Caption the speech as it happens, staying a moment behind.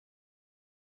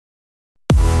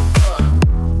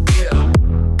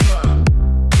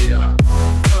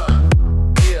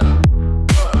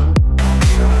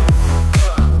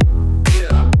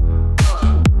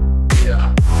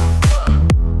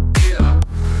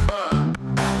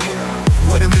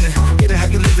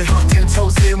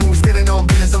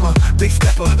Big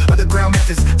stepper, underground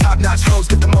methods, top-notch hoes,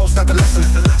 get the most, not the lesser.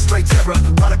 Straight terror,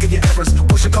 product of your errors.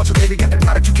 Push your culture, baby, get the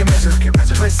product you can measure.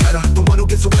 Trendsetter, the one who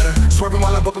gets a wetter. Swerving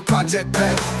while I book a project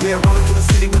pack. Yeah, rolling through the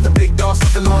city with the big dogs.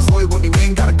 Something long, so it with me, we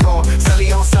ain't got a call.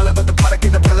 Sally on salad, but the product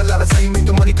in the pellet. That's how you make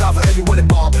the money call for everyone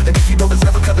involved. And if you know there's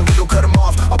never cut, then we gon' cut them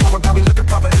off. Our power probably looking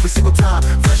proper every single time.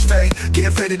 Fresh fade,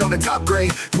 getting faded on the top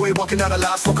grade. You ain't walking out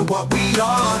alive, smoking what we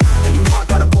on. And you know I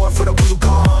got a board for the ones who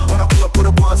gone. When I pull up with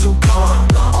the ones who gone.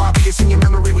 RP is in your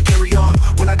memory, we carry on.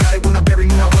 When I got it, when I bury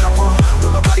me, not what I want.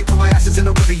 With my body, put my ashes in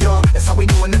the river, y'all. That's how we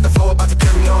doing it, the flow about to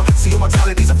carry on. See,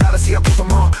 immortality's a fallacy, I prove them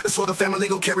wrong. That's why the family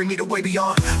gon' carry me the way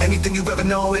beyond. Anything you've ever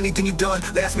known, anything you've done.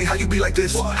 They ask me how you be like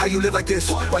this, how you live like this.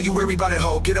 Why you worry about it,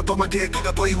 ho? Get up on my dick, get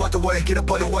up on you out the way, get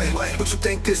up on the way. What you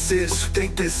think this is? What you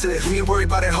think this is? We ain't worry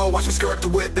about it, ho. Watch me skirt up the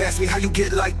whip. They ask me how you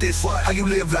get like this, how you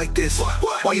live like this.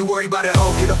 Why you worry about it,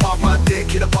 ho? Get up off my dick,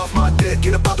 get up off my dick,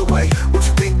 get up out the way. What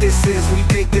you think this is? What you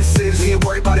think this is? We ain't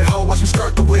worry about it, ho. Watch me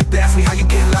skirt the whip. They ask me how you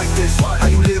get like this, how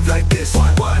you live like this.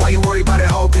 Why you worry about it,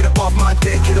 ho? Get up off my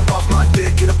dick, get up off my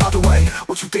dick, get up out the way.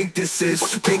 What you think this is?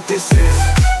 What you think this is?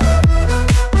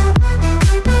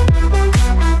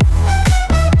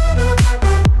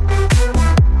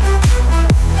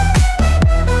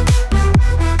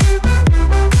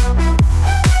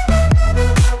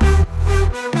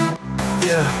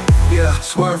 Yeah,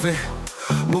 swerving,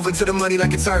 moving to the money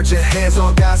like it's urgent. Hands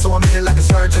on God, so I'm in it like a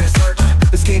surgeon.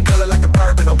 The skin color like a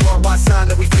bourbon, a worldwide sign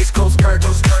that we face closed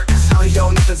curtains. How you know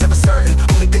nothing's ever certain.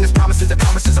 Only thing that's promised is that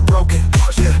promises are broken.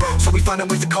 Yeah, so we finding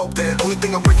ways to cope then. Only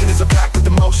thing I'm breaking is a pact with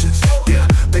emotions. Yeah,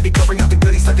 baby covering out the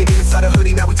goodies like they need inside a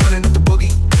hoodie. Now we turning up the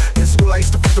boogie. In school I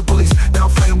used to fight the bullies. Now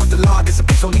I'm fighting with the law, I guess a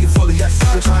bitch only you fully.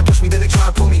 They try and push me, then they try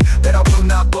and pull me. That I will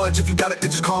not budge. If you got it,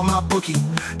 then just call my bookie.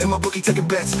 In my bookie taking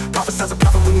bets. Prophesize a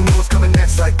prophet when you know what's coming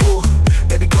next. Like ooh,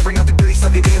 they be covering out the goodies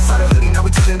like they did inside a hoodie. Now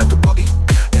we turning up the buggy.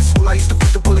 In school I used to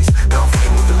fight the bullies. Now I'm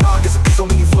fighting with the law, I guess a bitch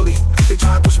only you fully. They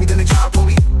try